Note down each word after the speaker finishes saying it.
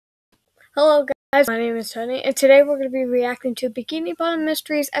Hello guys, my name is Tony, and today we're going to be reacting to Bikini Bottom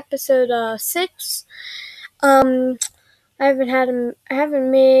Mysteries episode 6. I haven't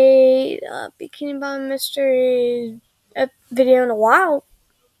made a Bikini Bottom Mysteries video in a while.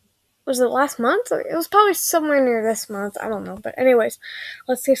 Was it last month? Or it was probably somewhere near this month. I don't know. But anyways,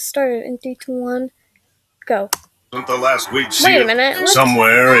 let's get started in 3, 2, 1, go. The last we'd see Wait a minute.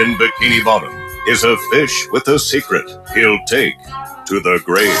 somewhere in Bikini Bottom is a fish with a secret he'll take to the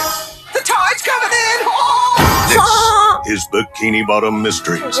grave. The tide's coming in! Oh! This is Bikini Bottom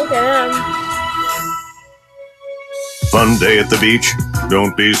Mysteries. Look at him. Fun day at the beach?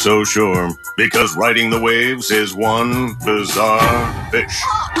 Don't be so sure, because riding the waves is one bizarre fish.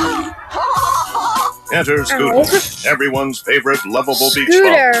 Enter Scooter, everyone's favorite lovable beach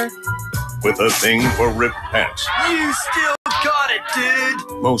bum, with a thing for ripped pants. You still got it,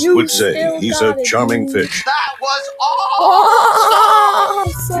 dude! Most would say he's a charming fish. That was awesome!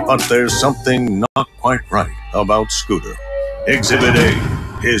 But there's something not quite right about Scooter. Exhibit A,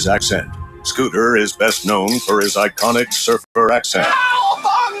 his accent. Scooter is best known for his iconic surfer accent.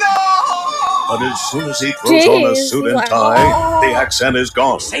 But as soon as he throws on a suit and tie, the accent is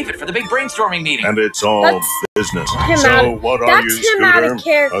gone. Save it for the big brainstorming meeting. And it's all business. So what are you, Scooter?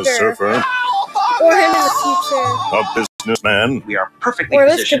 A surfer? Or him in the future. A businessman? We are perfectly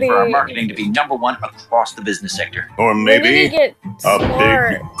positioned for our marketing to be #1 across the business sector. Or maybe a big, fat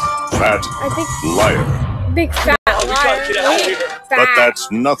liar. Big fat liar. But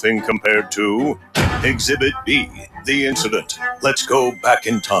that's nothing compared to Exhibit B, the incident. Let's go back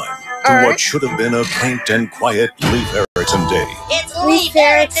in time to what should have been a quaint and quiet Leif Erikson day. It's Leif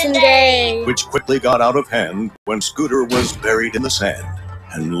Erikson Day! Which quickly got out of hand when Scooter was buried in the sand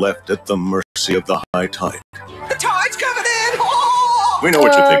and left at the mercy of the high tide. The tide's coming in! Oh! We know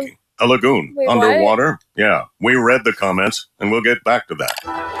what you're thinking. A lagoon. Wait, underwater? What? Yeah, we read the comments, and we'll get back to that.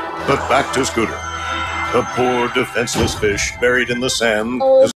 But back to Scooter. The poor, defenseless fish buried in the sand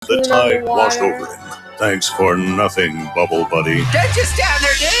as the tide washed over him. Thanks for nothing, Bubble Buddy. Don't just stand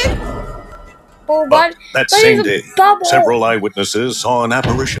there, dude! But that same day, several eyewitnesses saw an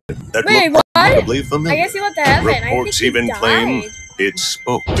apparition that looked remarkably familiar. I guess he went to heaven. Reports even claim it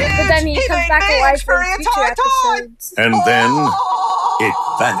spoke. But then he comes back to life for future episodes. And then it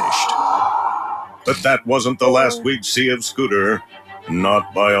vanished. But that wasn't the last we'd see of Scooter.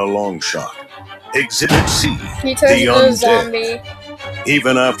 Not by a long shot. Exhibit C, the undead.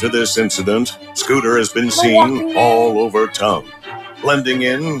 Even after this incident, Scooter has been seen all over town, blending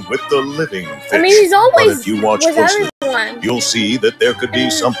in with the living fish. I mean, he's always but if you watch closely, you'll see that there could be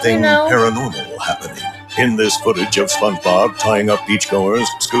something paranormal happening. In this footage of SpongeBob tying up beachgoers,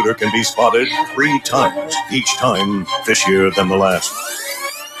 Scooter can be spotted 3 times, each time fishier than the last.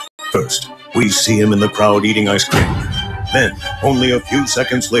 First, we see him in the crowd eating ice cream. Then, only a few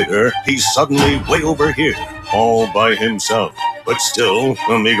seconds later, he's suddenly way over here, all by himself. But still,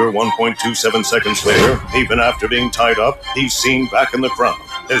 a meager 1.27 seconds later, even after being tied up, he's seen back in the crowd,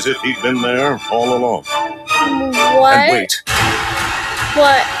 as if he'd been there all along. What? And wait.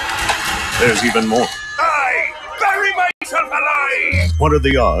 What? There's even more. I bury myself alive! What are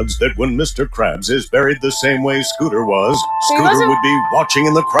the odds that when Mr. Krabs is buried the same way Scooter was, Scooter would be watching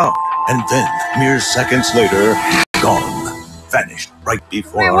in the crowd, and then, mere seconds later, gone. Vanished right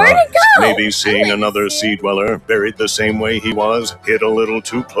before our eyes. Maybe seeing another sea dweller buried the same way he was hit a little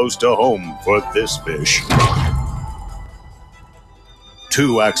too close to home for this fish.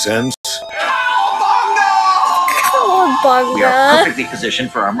 2 accents. We are perfectly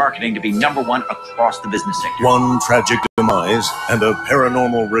positioned for our marketing to be #1 across the business sector. 1 tragic demise and a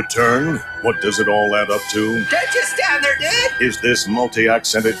paranormal return. What does it all add up to? Don't just stand there, dude! Is this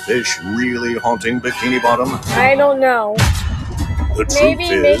multi-accented fish really haunting Bikini Bottom? I don't know. The truth is,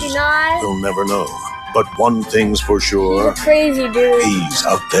 maybe not. We'll never know. But one thing's for sure. He's a crazy dude. He's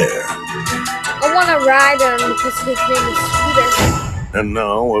out there. I want to ride him because his name is Scooter. And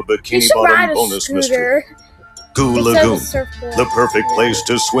now a Bikini Bottom bonus mystery. Goo Lagoon, the perfect place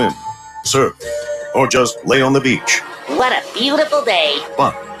to swim, surf, or just lay on the beach. What a beautiful day.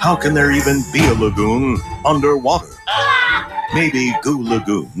 But how can there even be a lagoon underwater? Maybe Goo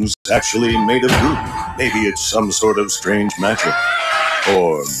Lagoon's actually made of goo. Maybe it's some sort of strange magic.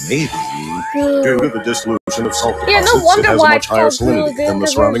 Or maybe, due to the dissolution of salt deposits, it has a much higher salinity than the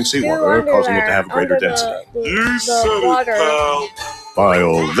surrounding seawater, causing it to have greater density. You said it, pal.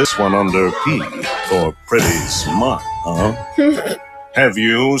 File this one under P for pretty smart, huh? Have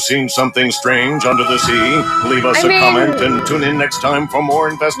you seen something strange under the sea? Leave us a comment and tune in next time for more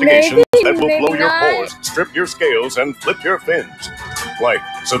investigations that will blow your pores, strip your scales, and flip your fins. Like,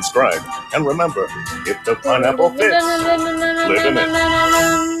 subscribe, and remember, if the pineapple fits, live in it.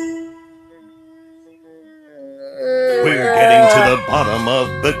 bottom of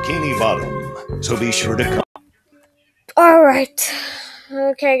Bikini Bottom. So be sure to come. Alright.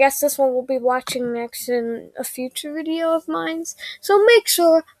 Okay, I guess this one we'll be watching next in a future video of mine. So make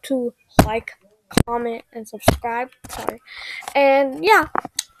sure to like, comment, and subscribe. Sorry. And yeah.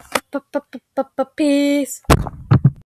 Peace.